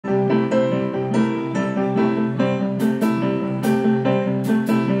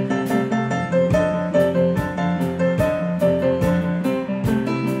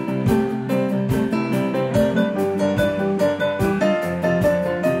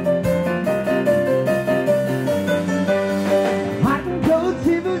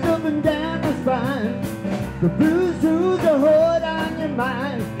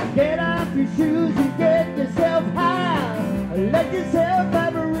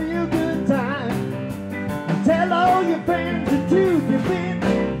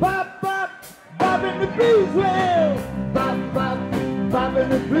blues rail. Bop, bop, bobbing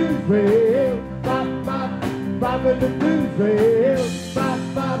the blues rail. Bop, bop, bobbing the blues rail. Bop,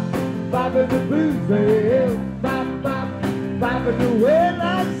 bop, bobbing the blues rail. Bop, bop, bobbing the well,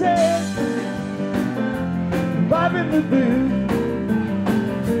 I said. Bobbing the blues.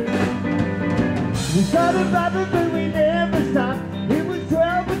 We started bobbing, but we never stopped. It was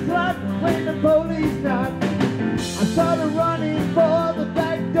 12 o'clock when the police knocked. I started running for the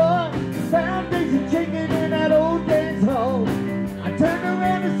back door. Foundation chicken in that old dance hall. I turned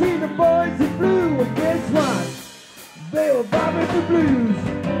around to see the boys in blue, and guess what? They were bobbing the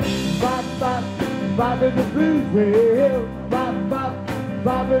blues. Bop, bop, bobbing the blues rail. Bop, bop,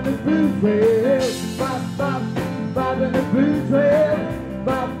 bobbing the blues rail. Bop, bop, bobbing the blues rail.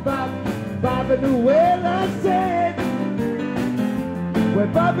 Bop, bop, bobbing the well, I said. We're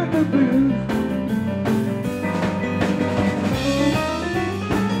bobbing the blues.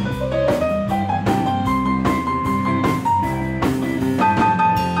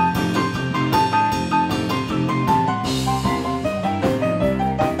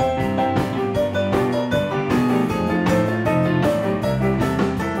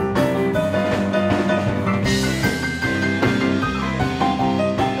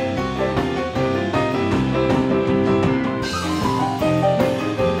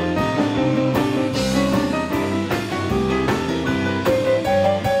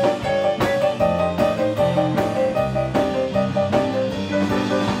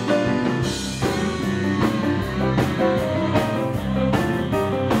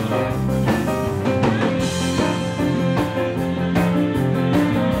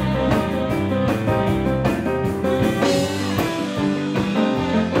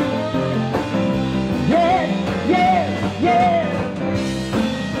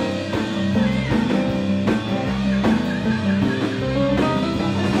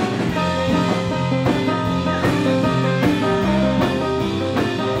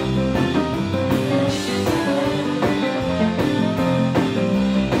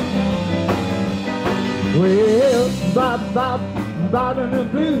 Well, bop, bop, bobbing the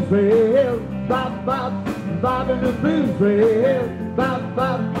blues rail. Bop, bop, bobbing the blues rail. Bop,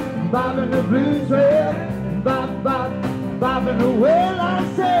 bop, bobbing the blues rail. Bop, bop, bobbing the well, I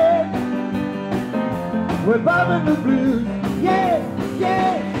said. We're bobbing the blues. Yeah,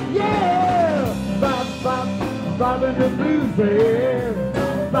 yeah, yeah. Bop, bop, bobbing the blues rail.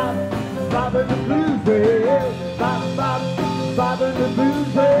 Bop, bobbing the blues rail. Bop, bop, bobbing the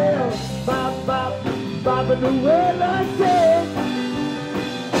blues rail. Bop, bop, bobbing the well, I said.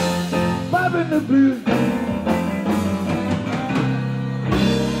 Bobbing the blues.